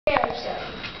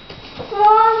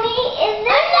Mommy, is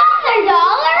this another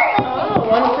dollar? Oh,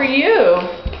 one for you.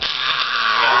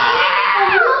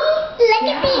 Look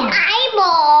at the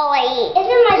eyeball. Is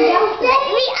it my dollar? Look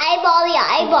at the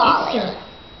eyeball.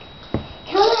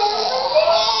 Come on.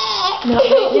 Not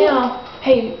right now.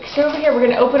 Hey, sit over here. We're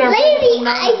going to open our Look at the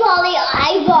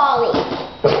eyeball.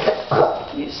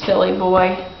 You silly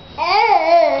boy.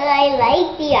 I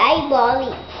like the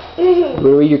eyeball. Want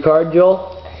to read your card,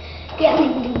 Joel? Yeah.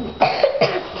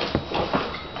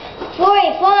 For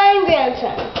a fine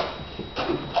grandson.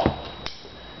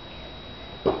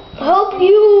 Hope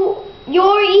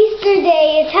your Easter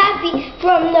day is happy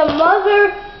from the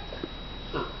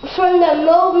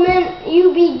moment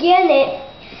you begin it,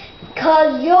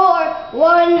 'cause you're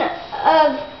one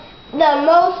of the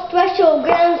most special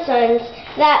grandsons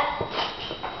that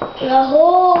the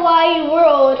whole wide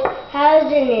world has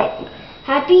in it.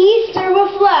 Happy Easter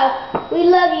with love. We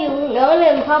love you, Nona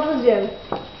and Papa Zoom.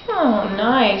 Oh,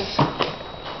 nice.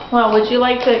 Well, would you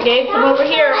like to, Gabe, come over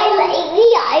here? I like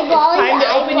the eyeball. Time to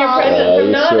open your present Yeah, from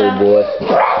you silly Nana. boy.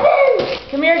 Present!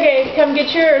 Come here, Gabe. Come get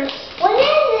yours. What is it?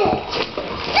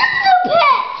 Zuzu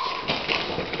Pet!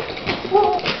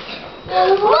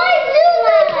 My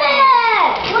Zuzu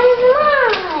Pet! What is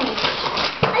mine?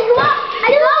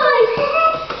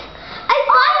 I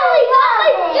finally got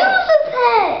my Zuzu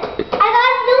Pet! I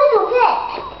got Zuzu Pet!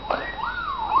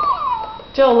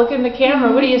 Joel, look in the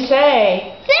camera. What do you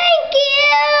say? Thank you!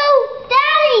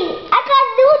 Daddy! I got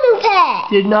Zuzu Pet!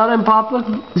 Did Nana and Papa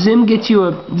Zim get you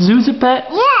a Zuzu pet?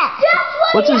 Yeah!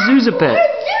 What's a Zuzu pet? A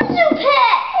Zuzu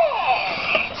Pet!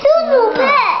 Zuzu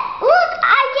Pet! Look,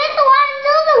 I get the one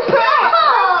Zuzu Pet!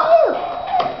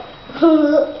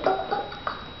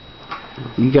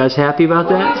 You guys happy about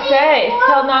What do that? you say?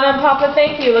 Tell Nana and Papa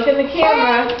thank you. Look in the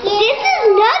camera. This is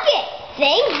Nugget.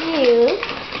 Thank you.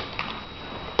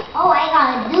 Oh, I got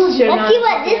a Zuzu. Sure, Let's see not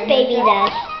what this baby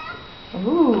does.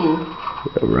 Ooh.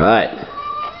 All right.